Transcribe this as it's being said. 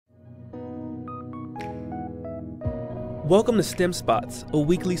Welcome to STEM Spots, a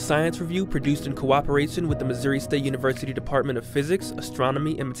weekly science review produced in cooperation with the Missouri State University Department of Physics,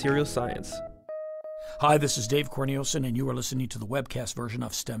 Astronomy, and Material Science. Hi, this is Dave Cornelison, and you are listening to the webcast version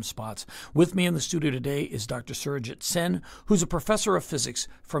of STEM Spots. With me in the studio today is Dr. Surajit Sen, who's a professor of physics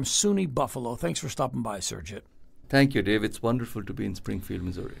from SUNY Buffalo. Thanks for stopping by, Surajit. Thank you, Dave. It's wonderful to be in Springfield,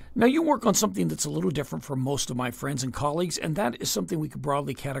 Missouri. Now, you work on something that's a little different from most of my friends and colleagues, and that is something we could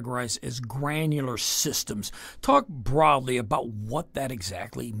broadly categorize as granular systems. Talk broadly about what that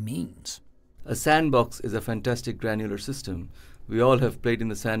exactly means. A sandbox is a fantastic granular system. We all have played in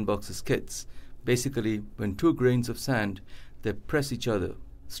the sandbox as kids. Basically, when two grains of sand, they press each other,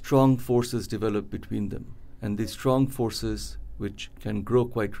 strong forces develop between them. And these strong forces, which can grow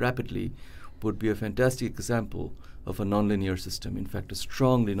quite rapidly, would be a fantastic example of a nonlinear system, in fact, a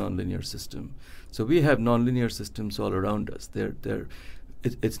strongly nonlinear system. So we have nonlinear systems all around us.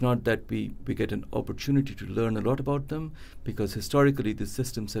 It's not that we get an opportunity to learn a lot about them, because historically these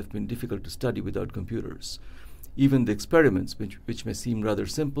systems have been difficult to study without computers. Even the experiments, which may seem rather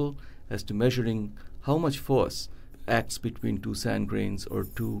simple, as to measuring how much force acts between two sand grains or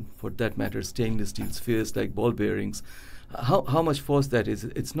two, for that matter, stainless steel spheres like ball bearings, how much force that is,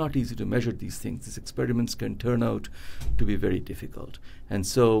 it's not easy to measure these things. These experiments can turn out to be very difficult. And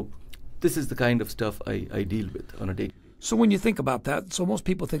so this is the kind of stuff I deal with on a day-to-day. So when you think about that, so most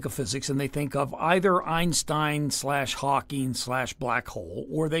people think of physics and they think of either Einstein/Hawking/black hole,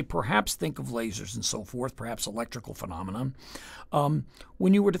 or they perhaps think of lasers and so forth, perhaps electrical phenomenon.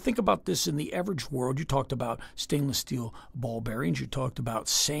 When you were to think about this in the average world, you talked about stainless steel ball bearings, you talked about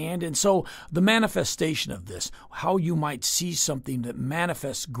sand, and so the manifestation of this, how you might see something that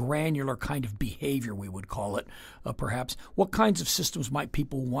manifests granular kind of behavior, we would call it, perhaps. What kinds of systems might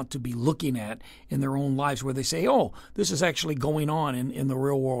people want to be looking at in their own lives where they say, oh, this is actually going on in the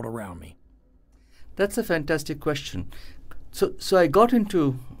real world around me? That's a fantastic question. So I got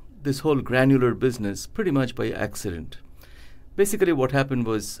into this whole granular business pretty much by accident. Basically what happened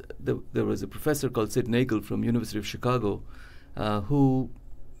was there was a professor called Sid Nagel from University of Chicago who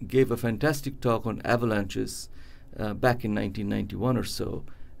gave a fantastic talk on avalanches back in 1991 or so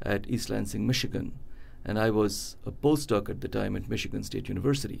at East Lansing, Michigan. And I was a postdoc at the time at Michigan State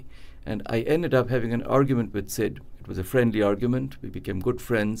University. And I ended up having an argument with Sid. It was a friendly argument. We became good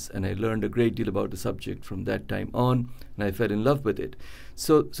friends, and I learned a great deal about the subject from that time on, and I fell in love with it.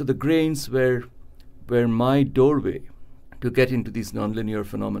 So the grains were my doorway to get into these nonlinear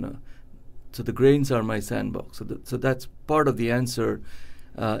phenomena. So the grains are my sandbox. So that's part of the answer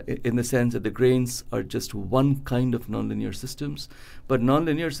in the sense that the grains are just one kind of nonlinear systems, but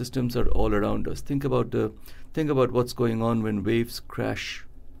nonlinear systems are all around us. Think about what's going on when waves crash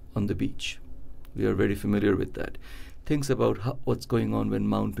on the beach. We are very familiar with that. Think about what's going on when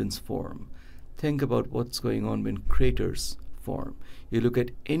mountains form. Think about what's going on when craters form. You look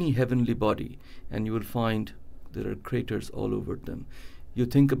at any heavenly body and you will find there are craters all over them. You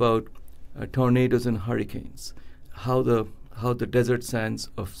think about tornadoes and hurricanes, how the desert sands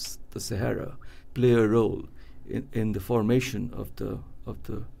of the Sahara play a role in the formation of the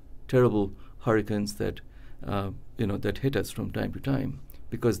terrible hurricanes that that hit us from time to time,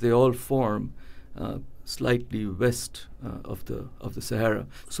 because they all form slightly west of the Sahara.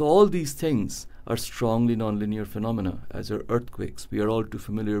 So all these things are strongly nonlinear phenomena, as are earthquakes. We are all too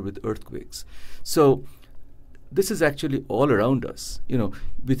familiar with earthquakes. So this is actually all around us.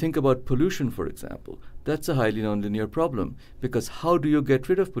 We think about pollution, for example. That's a highly nonlinear problem, because how do you get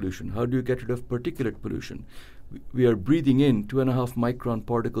rid of pollution? How do you get rid of particulate pollution? We are breathing in 2.5 micron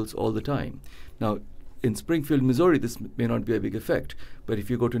particles all the time. Now, in Springfield, Missouri, this may not be a big effect, but if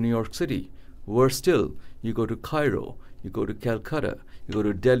you go to New York City, worse still, you go to Cairo, you go to Calcutta, you go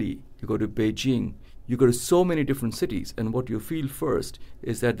to Delhi, you go to Beijing, you go to so many different cities, and what you feel first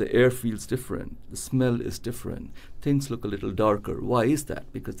is that the air feels different, the smell is different, things look a little darker. Why is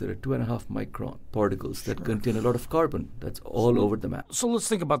that? Because there are 2.5 micron particles that contain a lot of carbon. That's all over the map. So let's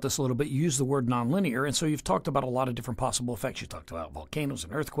think about this a little bit. You use the word nonlinear, and so you've talked about a lot of different possible effects. You talked about volcanoes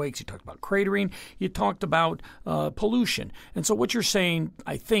and earthquakes. You talked about cratering. You talked about pollution. And so what you're saying,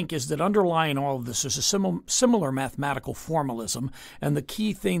 I think, is that underlying all of this is a similar mathematical formalism, and the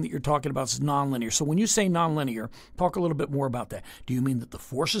key thing that you're talking about is nonlinear. So when you say nonlinear, talk a little bit more about that. Do you mean that the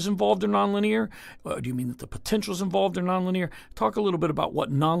forces involved are nonlinear? Do you mean that the potentials involved are nonlinear? Talk a little bit about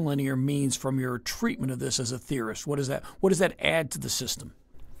what nonlinear means from your treatment of this as a theorist. What does that add to the system?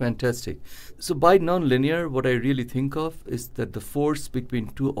 Fantastic. So by nonlinear, what I really think of is that the force between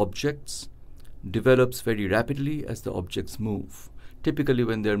two objects develops very rapidly as the objects move, typically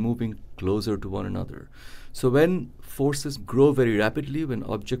when they're moving closer to one another. So when forces grow very rapidly, when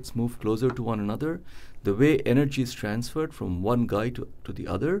objects move closer to one another, the way energy is transferred from one guy to the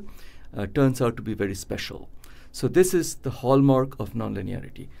other turns out to be very special. So this is the hallmark of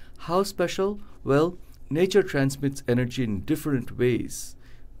nonlinearity. How special? Well, nature transmits energy in different ways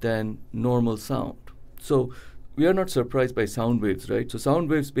than normal sound. So we are not surprised by sound waves, right? So sound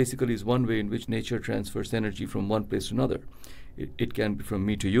waves basically is one way in which nature transfers energy from one place to another. It can be from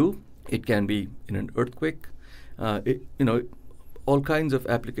me to you. It can be in an earthquake. All kinds of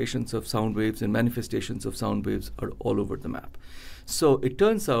applications of sound waves and manifestations of sound waves are all over the map. So it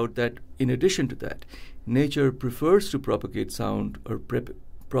turns out that in addition to that, nature prefers to propagate sound or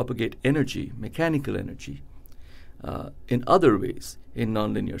propagate energy, mechanical energy, in other ways in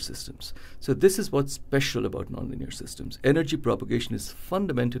nonlinear systems. So this is what's special about nonlinear systems. Energy propagation is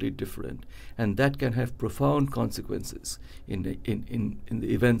fundamentally different, and that can have profound consequences in the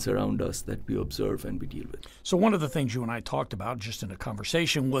events around us that we observe and we deal with. So one of the things you and I talked about just in a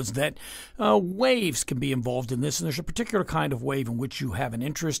conversation was that waves can be involved in this, and there's a particular kind of wave in which you have an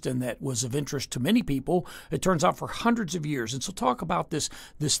interest and that was of interest to many people, it turns out, for hundreds of years. And so talk about this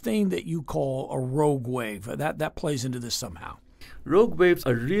thing that you call a rogue wave. That plays into this somehow. Rogue waves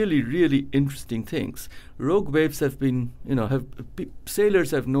are really, really interesting things. Rogue waves have been,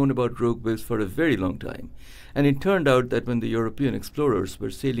 sailors have known about rogue waves for a very long time. And it turned out that when the European explorers were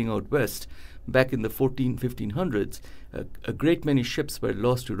sailing out west back in the 1500s, a great many ships were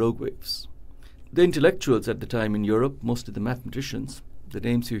lost to rogue waves. The intellectuals at the time in Europe, most of the mathematicians, the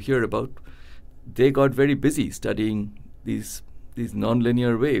names you hear about, they got very busy studying these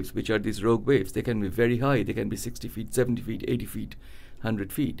nonlinear waves, which are these rogue waves. They can be very high. They can be 60 feet, 70 feet, 80 feet,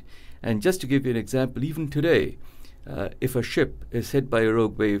 100 feet. And just to give you an example, even today, if a ship is hit by a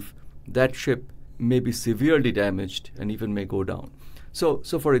rogue wave, that ship may be severely damaged and even may go down. So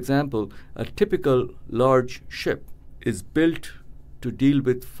for example, a typical large ship is built to deal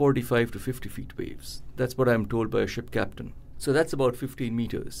with 45 to 50 feet waves. That's what I'm told by a ship captain. So that's about 15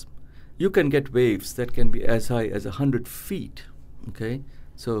 meters. You can get waves that can be as high as 100 feet. Okay,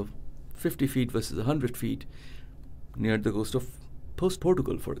 so 50 feet versus 100 feet near the coast of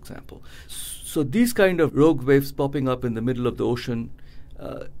Portugal, for example. So these kind of rogue waves popping up in the middle of the ocean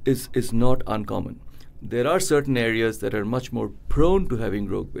is not uncommon. There are certain areas that are much more prone to having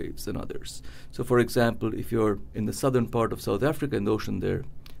rogue waves than others. So for example, if you're in the southern part of South Africa in the ocean there,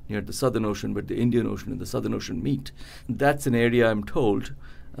 near the Southern Ocean, but the Indian Ocean and the Southern Ocean meet, that's an area I'm told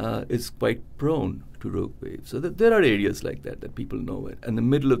is quite prone to rogue waves. So there are areas like that people know it. And the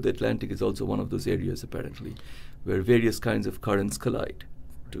middle of the Atlantic is also one of those areas, apparently, where various kinds of currents collide.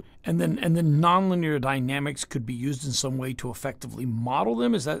 And then nonlinear dynamics could be used in some way to effectively model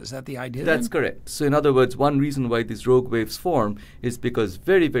them? Is that the idea? That's correct. So in other words, one reason why these rogue waves form is because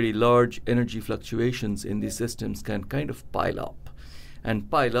very, very large energy fluctuations in these systems can kind of pile up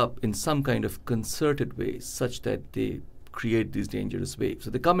in some kind of concerted ways such that they create these dangerous waves.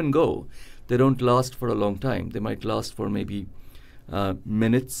 So they come and go. They don't last for a long time. They might last for maybe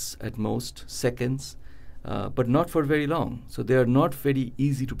minutes at most, seconds, but not for very long. So they are not very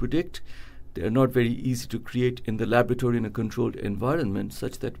easy to predict. They are not very easy to create in the laboratory in a controlled environment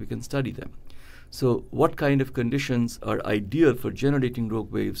such that we can study them. So what kind of conditions are ideal for generating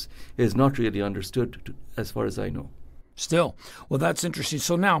rogue waves is not really understood as far as I know. Still, well, that's interesting.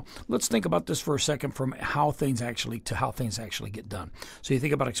 So now let's think about this for a second from how things actually get done. So you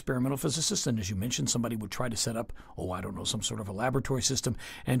think about experimental physicists, and as you mentioned, somebody would try to set up, some sort of a laboratory system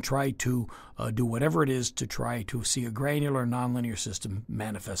and try to do whatever it is to try to see a granular nonlinear system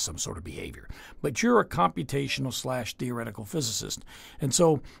manifest some sort of behavior. But you're a computational/theoretical physicist. And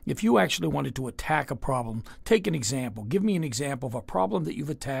so if you actually wanted to attack a problem, take an example. Give me an example of a problem that you've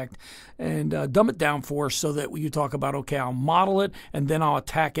attacked and dumb it down for us so that you talk about, okay, I'll model it and then I'll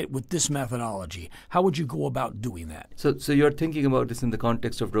attack it with this methodology. How would you go about doing that? So you're thinking about this in the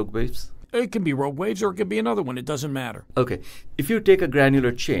context of rogue waves? It can be rogue waves or it can be another one. It doesn't matter. Okay. If you take a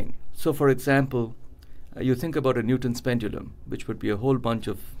granular chain, so for example, you think about a Newton's pendulum, which would be a whole bunch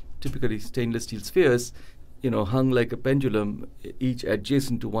of typically stainless steel spheres, hung like a pendulum, each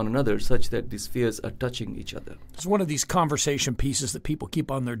adjacent to one another, such that these spheres are touching each other. It's one of these conversation pieces that people keep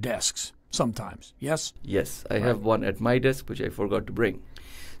on their desks sometimes, yes? Yes, I have one at my desk, which I forgot to bring.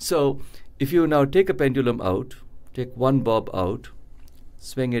 So if you now take a pendulum out, take one bob out,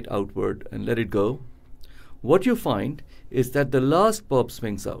 swing it outward and let it go, what you find is that the last bob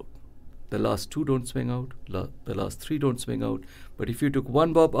swings out. The last two don't swing out, the last three don't swing out, but if you took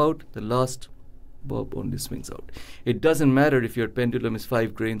one bob out, the last bob only swings out. It doesn't matter if your pendulum is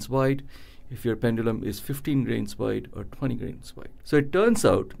 5 grains wide, if your pendulum is 15 grains wide or 20 grains wide. So it turns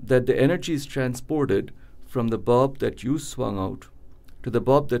out that the energy is transported from the bob that you swung out to the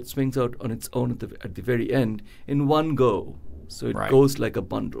bob that swings out on its own at the very end in one go. So it goes like a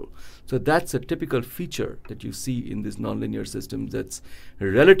bundle. So that's a typical feature that you see in these nonlinear systems that's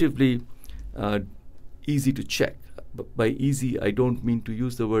relatively easy to check. But by easy, I don't mean to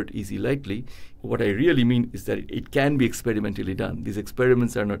use the word easy lightly. What I really mean is that it can be experimentally done. These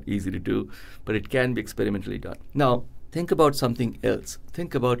experiments are not easy to do, but it can be experimentally done. Now, think about something else.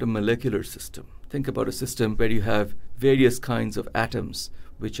 Think about a molecular system. Think about a system where you have various kinds of atoms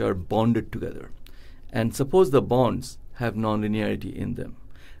which are bonded together. And suppose the bonds have nonlinearity in them.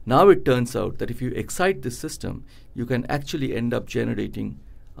 Now it turns out that if you excite this system, you can actually end up generating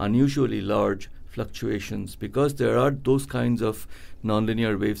unusually large fluctuations because there are those kinds of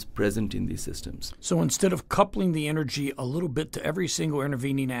nonlinear waves present in these systems. So instead of coupling the energy a little bit to every single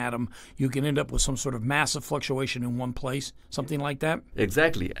intervening atom, you can end up with some sort of massive fluctuation in one place, something like that?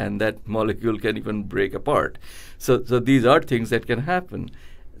 Exactly, and that molecule can even break apart. So these are things that can happen.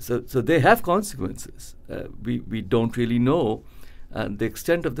 So they have consequences. We don't really know the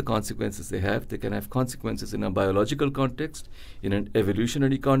extent of the consequences they have. They can have consequences in a biological context, in an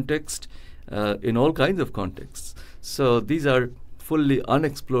evolutionary context, in all kinds of contexts. So these are fully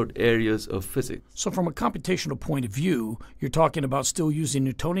unexplored areas of physics. So from a computational point of view, you're talking about still using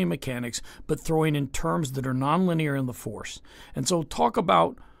Newtonian mechanics, but throwing in terms that are nonlinear in the force. And so talk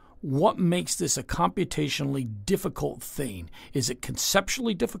about what makes this a computationally difficult thing. Is it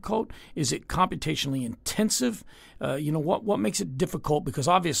conceptually difficult? Is it computationally intensive? What makes it difficult? Because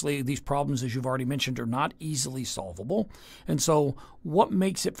obviously these problems, as you've already mentioned, are not easily solvable. And so what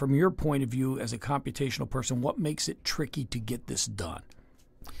makes it, from your point of view as a computational person, what makes it tricky to get this done?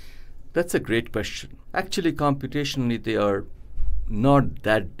 That's a great question. Actually, computationally, they are not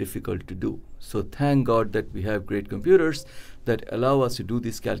that difficult to do. So thank God that we have great computers that allow us to do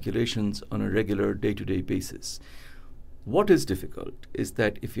these calculations on a regular day-to-day basis. What is difficult is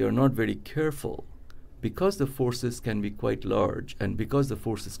that if you're not very careful, because the forces can be quite large and because the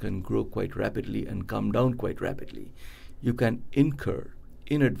forces can grow quite rapidly and come down quite rapidly, you can incur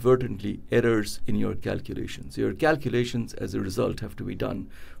inadvertently errors in your calculations. Your calculations as a result have to be done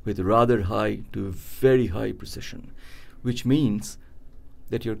with rather high to very high precision, which means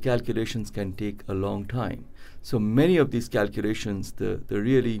that your calculations can take a long time. So many of these calculations, the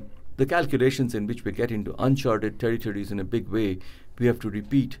calculations in which we get into uncharted territories in a big way, we have to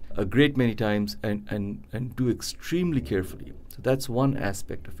repeat a great many times and do extremely carefully. So that's one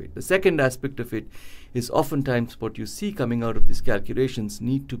aspect of it. The second aspect of it is oftentimes what you see coming out of these calculations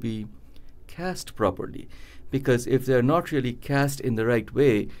need to be cast properly, because if they're not really cast in the right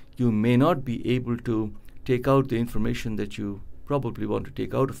way, you may not be able to take out the information that you probably want to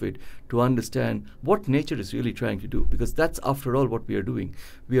take out of it to understand what nature is really trying to do, because that's after all what we are doing.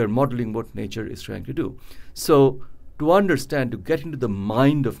 We are modeling what nature is trying to do. So to understand, to get into the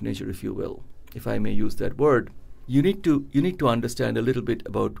mind of nature, if you will, if I may use that word, you need to understand a little bit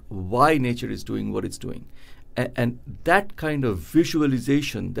about why nature is doing what it's doing. And that kind of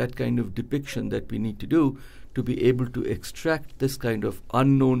visualization, that kind of depiction that we need to do to be able to extract this kind of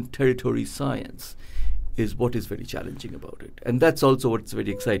unknown territory science is what is very challenging about it. And that's also what's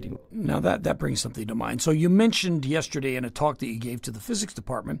very exciting. Now that brings something to mind. So you mentioned yesterday in a talk that you gave to the physics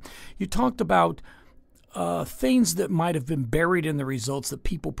department, you talked about things that might have been buried in the results that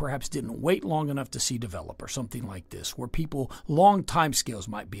people perhaps didn't wait long enough to see develop, or something like this, where long time scales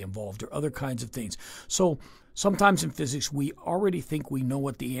might be involved, or other kinds of things. So sometimes in physics, we already think we know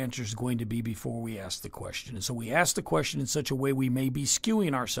what the answer is going to be before we ask the question. And so we ask the question in such a way we may be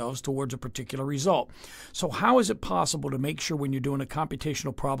skewing ourselves towards a particular result. So how is it possible to make sure when you're doing a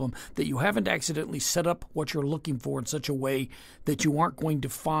computational problem that you haven't accidentally set up what you're looking for in such a way that you aren't going to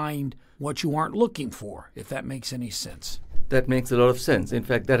find what you aren't looking for, if that makes any sense? That makes a lot of sense. In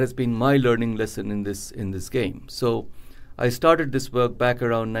fact, that has been my learning lesson in this game. So I started this work back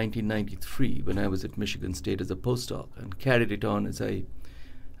around 1993 when I was at Michigan State as a postdoc, and carried it on as I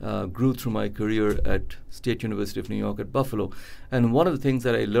grew through my career at State University of New York at Buffalo. And one of the things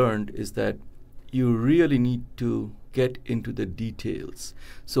that I learned is that you really need to get into the details.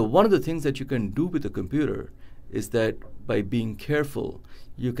 So one of the things that you can do with a computer is that by being careful,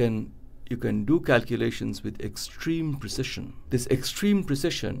 you can do calculations with extreme precision. This extreme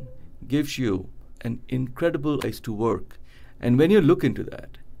precision gives you an incredible place to work. And when you look into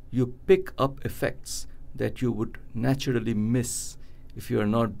that, you pick up effects that you would naturally miss if you are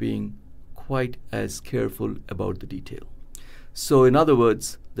not being quite as careful about the detail. So in other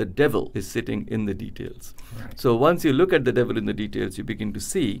words, the devil is sitting in the details. Right. So once you look at the devil in the details, you begin to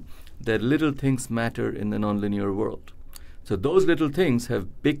see that little things matter in the nonlinear world. So those little things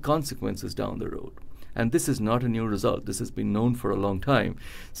have big consequences down the road. And this is not a new result. This has been known for a long time.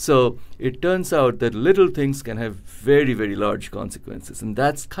 So it turns out that little things can have very, very large consequences. And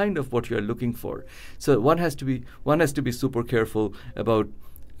that's kind of what you're looking for. So one has to be super careful about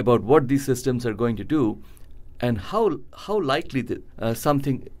what these systems are going to do and how likely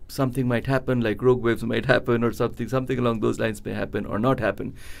something might happen, like rogue waves might happen, or something along those lines may happen or not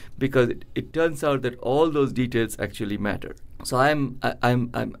happen, because it turns out that all those details actually matter. So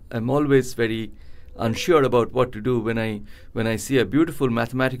I'm always very unsure about what to do when I see a beautiful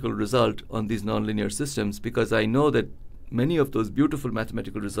mathematical result on these nonlinear systems, because I know that many of those beautiful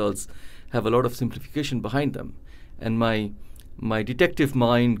mathematical results have a lot of simplification behind them, and my detective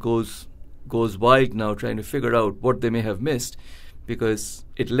mind goes wild now trying to figure out what they may have missed, because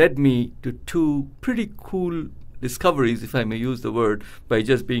it led me to two pretty cool discoveries, if I may use the word, by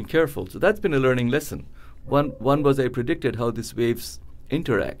just being careful. So that's been a learning lesson. One was I predicted how these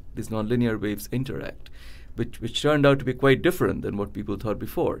nonlinear waves interact, which turned out to be quite different than what people thought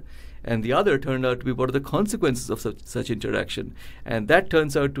before. And the other turned out to be what are the consequences of such interaction. And that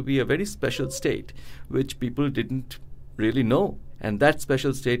turns out to be a very special state, which people didn't really know. And that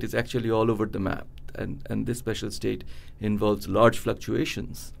special state is actually all over the map. And this special state involves large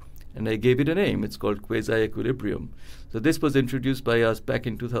fluctuations. And I gave it a name. It's called quasi-equilibrium. So this was introduced by us back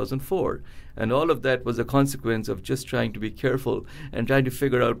in 2004. And all of that was a consequence of just trying to be careful and trying to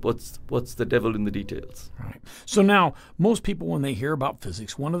figure out what's the devil in the details. Right. So now, most people, when they hear about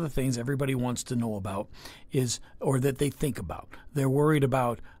physics, one of the things everybody wants to know about is, or that they think about, they're worried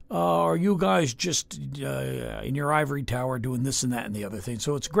about, are you guys just in your ivory tower doing this and that and the other thing?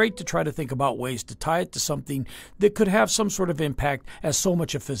 So it's great to try to think about ways to tie it to something that could have some sort of impact, as so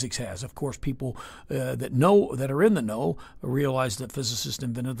much of physics has. Of course, people that are in the know realize that physicists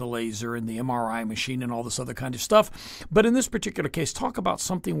invented the laser and the MRI machine and all this other kind of stuff. But in this particular case, talk about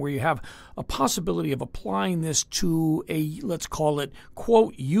something where you have a possibility of applying this to a, let's call it,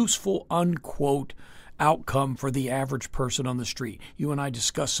 quote, useful, unquote, outcome for the average person on the street. You and I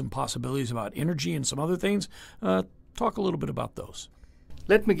discussed some possibilities about energy and some other things. Talk a little bit about those.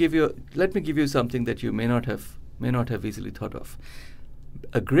 Let me give you something that you may not have easily thought of.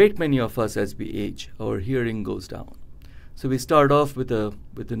 A great many of us, as we age, our hearing goes down. So we start off with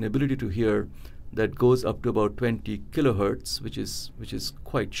an ability to hear that goes up to about 20 kilohertz, which is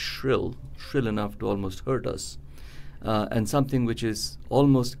quite shrill enough to almost hurt us. And something which is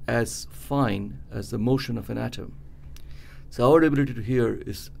almost as fine as the motion of an atom. So our ability to hear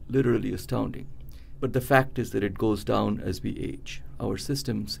is literally astounding. But the fact is that it goes down as we age. Our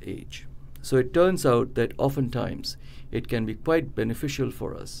systems age. So it turns out that oftentimes it can be quite beneficial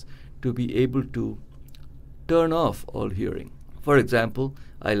for us to be able to turn off all hearing. For example,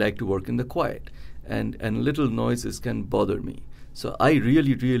 I like to work in the quiet, and little noises can bother me. So I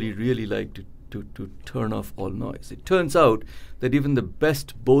really, really, really like to turn off all noise. It turns out that even the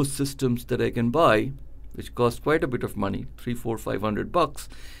best Bose systems that I can buy, which cost quite a bit of money, $300-500,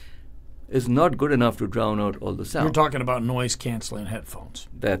 is not good enough to drown out all the sound. You're talking about noise-canceling headphones.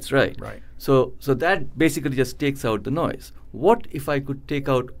 That's right. Right. So that basically just takes out the noise. What if I could take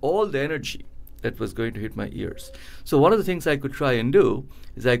out all the energy that was going to hit my ears? So one of the things I could try and do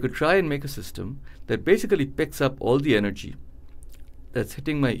is I could try and make a system that basically picks up all the energy that's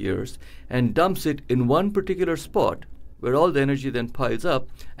hitting my ears and dumps it in one particular spot where all the energy then piles up.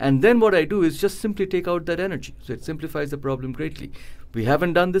 And then what I do is just simply take out that energy. So it simplifies the problem greatly. We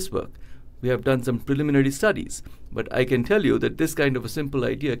haven't done this work. We have done some preliminary studies. But I can tell you that this kind of a simple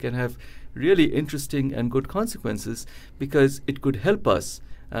idea can have really interesting and good consequences, because it could help us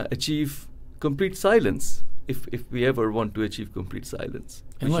achieve complete silence if we ever want to achieve complete silence.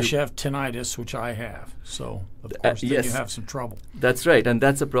 Unless you have tinnitus, which I have. So, of course, then yes, you have some trouble. That's right. And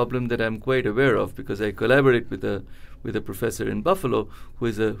that's a problem that I'm quite aware of, because I collaborate with a professor in Buffalo who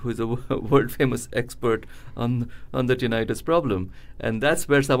is a world-famous expert on the tinnitus problem. And that's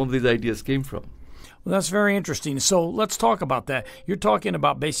where some of these ideas came from. Well, that's very interesting. So let's talk about that. You're talking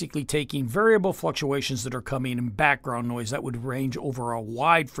about basically taking variable fluctuations that are coming in background noise that would range over a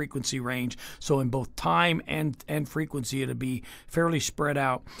wide frequency range. So in both time and frequency, it'll be fairly spread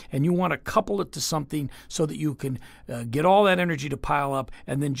out. And you want to couple it to something so that you can get all that energy to pile up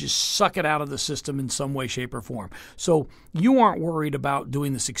and then just suck it out of the system in some way, shape, or form. So you aren't worried about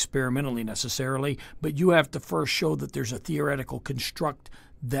doing this experimentally necessarily, but you have to first show that there's a theoretical construct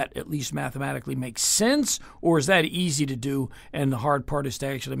that at least mathematically makes sense, or is that easy to do and the hard part is to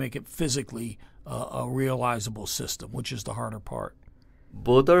actually make it physically a realizable system? Which is the harder part?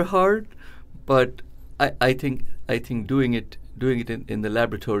 Both are hard, but I think doing it in the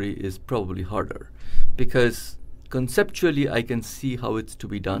laboratory is probably harder, because conceptually I can see how it's to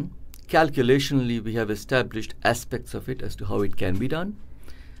be done. calculationally, we have established aspects of it as to how it can be done.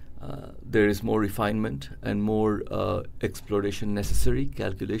 There is more refinement and more exploration necessary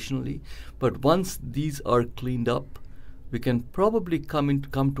calculationally. But once these are cleaned up, we can probably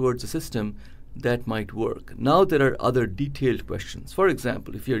come towards a system that might work. Now there are other detailed questions. For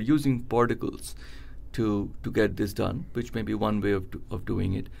example, if you're using particles to get this done, which may be one way of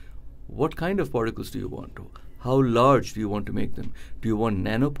doing it, what kind of particles do you want? How large do you want to make them? Do you want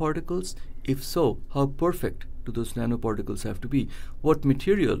nanoparticles? If so, how perfect do those nanoparticles have to be? What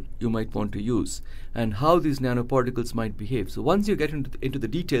material you might want to use, and how these nanoparticles might behave. So once you get into the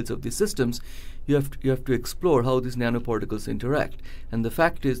details of these systems, you have to explore how these nanoparticles interact. And the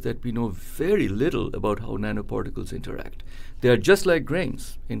fact is that we know very little about how nanoparticles interact. They are just like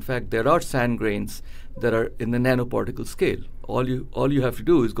grains. In fact, there are sand grains that are in the nanoparticle scale. All you have to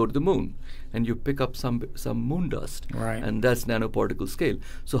do is go to the moon, and you pick up some moon dust, right, and that's nanoparticle scale.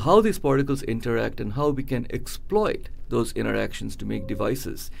 So how these particles interact and how we can exploit those interactions to make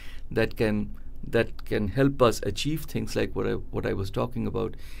devices that can help us achieve things like what I was talking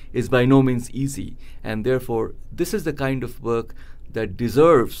about is by no means easy. And therefore, this is the kind of work that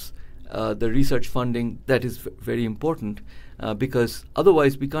deserves the research funding that is very important, because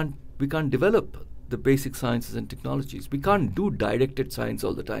otherwise we can't develop the basic sciences and technologies. We can't do directed science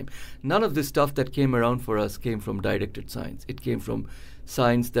all the time. None of this stuff that came around for us came from directed science. It came from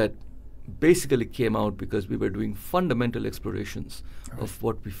science that basically came out because we were doing fundamental explorations of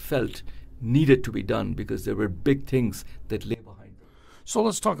what we felt needed to be done, because there were big things that lay behind them. So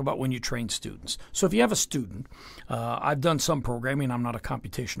let's talk about when you train students. So if you have a student, I've done some programming. I'm not a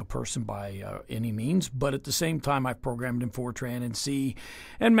computational person by any means, but at the same time, I've programmed in Fortran and C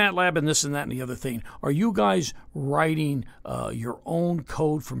and MATLAB and this and that and the other thing. Are you guys writing your own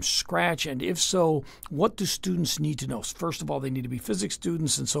code from scratch? And if so, what do students need to know? First of all, they need to be physics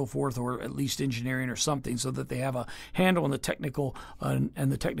students and so forth, or at least engineering or something, so that they have a handle on the technical and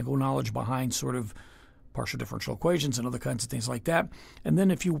the technical knowledge behind sort of partial differential equations and other kinds of things like that. And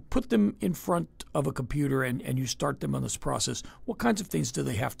then if you put them in front of a computer and you start them on this process, what kinds of things do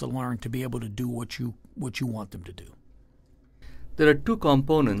they have to learn to be able to do what you want them to do? There are two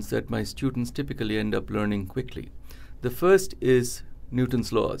components that my students typically end up learning quickly. The first is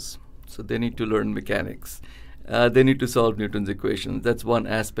Newton's laws. So they need to learn mechanics. They need to solve Newton's equations. That's one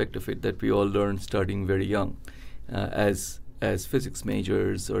aspect of it that we all learn starting very young as physics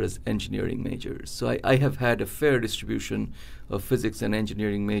majors or as engineering majors. So I have had a fair distribution of physics and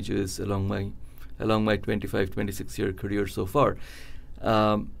engineering majors along my 25, 26-year career so far.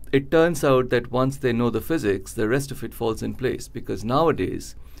 It turns out that once they know the physics, the rest of it falls in place, because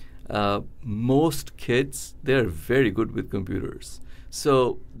nowadays most kids, they're very good with computers.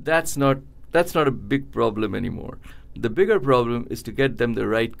 So that's not a big problem anymore. The bigger problem is to get them the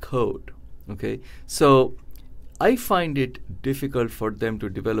right code. Okay, so I find it difficult for them to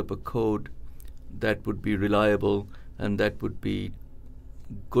develop a code that would be reliable and that would be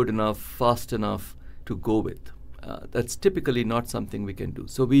good enough, fast enough to go with. That's typically not something we can do.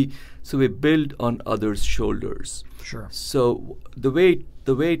 So we build on others' shoulders. Sure. So the way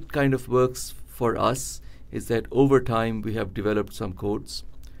it kind of works for us is that over time we have developed some codes,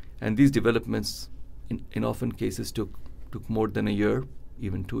 and these developments in often cases took more than a year,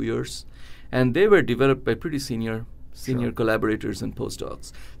 even 2 years. And they were developed by pretty senior sure. collaborators and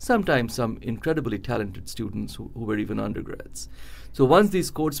postdocs, sometimes some incredibly talented students who were even undergrads. So once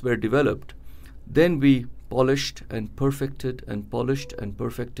these codes were developed, then we polished and perfected and polished and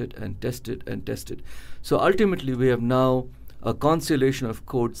perfected and tested. So ultimately we have now a constellation of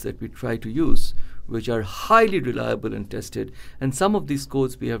codes that we try to use, which are highly reliable and tested. And some of these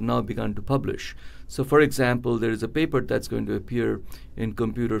codes we have now begun to publish. So for example, there is a paper that's going to appear in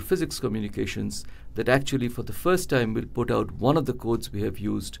Computer Physics Communications that actually for the first time will put out one of the codes we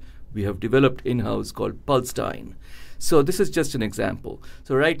have developed in-house called Pulstein. So this is just an example.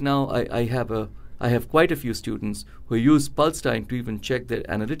 So right now I have quite a few students who use Pulstein to even check their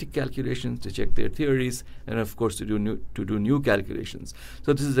analytic calculations, to check their theories, and of course to do new calculations.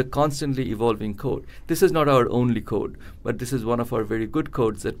 So this is a constantly evolving code. This is not our only code, but this is one of our very good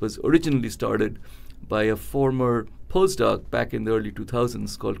codes that was originally started by a former postdoc back in the early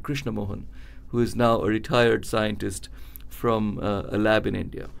 2000s called Krishna Mohan, who is now a retired scientist from a lab in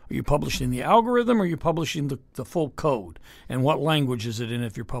India. Are you publishing the algorithm, or are you publishing the full code? And what language is it in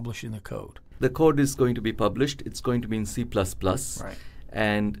if you're publishing the code? The code is going to be published. It's going to be in C++. Right.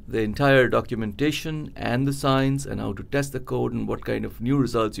 And the entire documentation and the science and how to test the code and what kind of new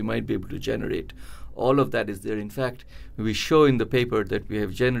results you might be able to generate, all of that is there. In fact, we show in the paper that we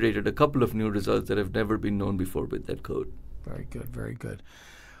have generated a couple of new results that have never been known before with that code. Very good, very good.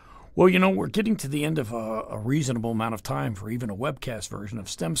 Well, you know, we're getting to the end of a reasonable amount of time for even a webcast version of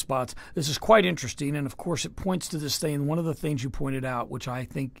STEM Spots. This is quite interesting, and of course it points to this thing. One of the things you pointed out, which I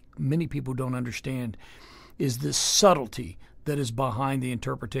think many people don't understand, is this subtlety that is behind the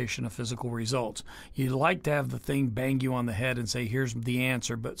interpretation of physical results. You'd like to have the thing bang you on the head and say, here's the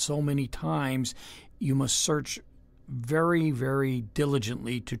answer, but so many times you must search very, very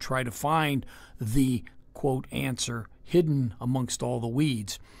diligently to try to find the, quote, answer hidden amongst all the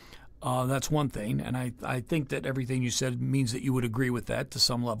weeds. That's one thing, and I think that everything you said means that you would agree with that to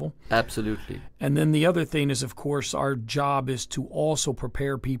some level. Absolutely. And then the other thing is, of course, our job is to also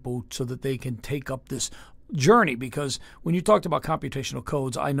prepare people so that they can take up this journey, because when you talked about computational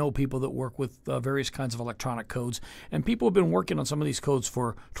codes, I know people that work with various kinds of electronic codes, and people have been working on some of these codes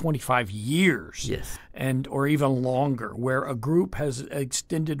for 25 years. Yes. And or even longer, where a group has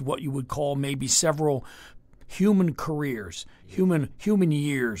extended what you would call maybe several human careers, human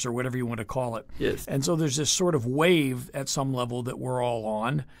years, or whatever you want to call it. Yes. And so there's this sort of wave at some level that we're all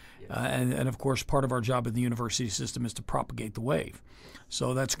on. And of course, part of our job in the university system is to propagate the wave.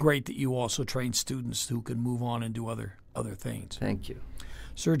 So that's great that you also train students who can move on and do other things. Thank you.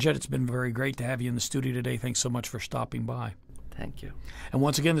 Surajit, it's been very great to have you in the studio today. Thanks so much for stopping by. Thank you. And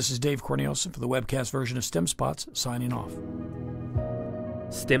once again, this is Dave Cornelison for the webcast version of STEM Spots, signing off.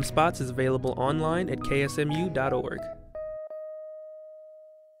 STEM Spots is available online at ksmu.org.